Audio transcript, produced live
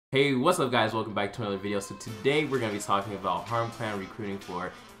Hey, what's up guys? Welcome back to another video. So today we're going to be talking about Harm Clan recruiting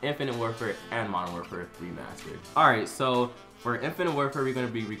for Infinite Warfare and Modern Warfare Remastered. Alright, so for Infinite Warfare we're going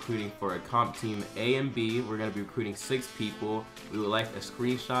to be recruiting for a comp team A and B. We're going to be recruiting 6 people. We would like a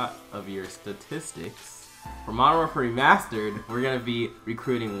screenshot of your statistics. For Modern Warfare Remastered, we're going to be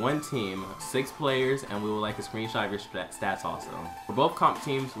recruiting 1 team, 6 players, and we would like a screenshot of your stats also. For both comp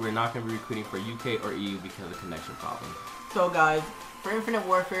teams, we're not going to be recruiting for UK or EU because of connection problem. So guys, for Infinite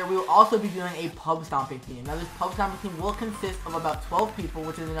Warfare, we will also be doing a PubStomping team. Now this PubStomping team will consist of about 12 people,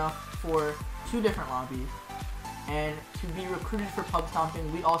 which is enough for 2 different lobbies. And to be recruited for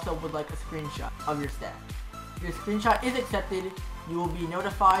PubStomping, we also would like a screenshot of your stat. If your screenshot is accepted, you will be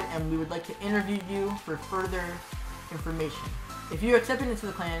notified and we would like to interview you for further information. If you're accepted into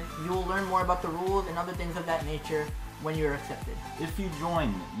the clan, you will learn more about the rules and other things of that nature when you're accepted. If you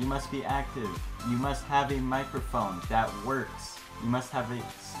join, you must be active. You must have a microphone that works. You must have a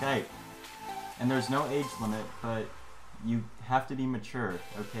Skype. And there's no age limit, but you have to be mature,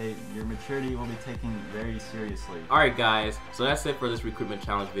 okay? Your maturity will be taken very seriously. Alright guys, so that's it for this recruitment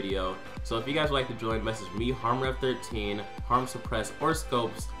challenge video. So if you guys would like to join, message me, H4RM Rev13, H4RM Suppress, or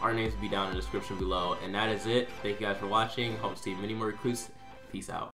Scopze. Our names will be down in the description below. And that is it. Thank you guys for watching. Hope to see many more recruits. Peace out.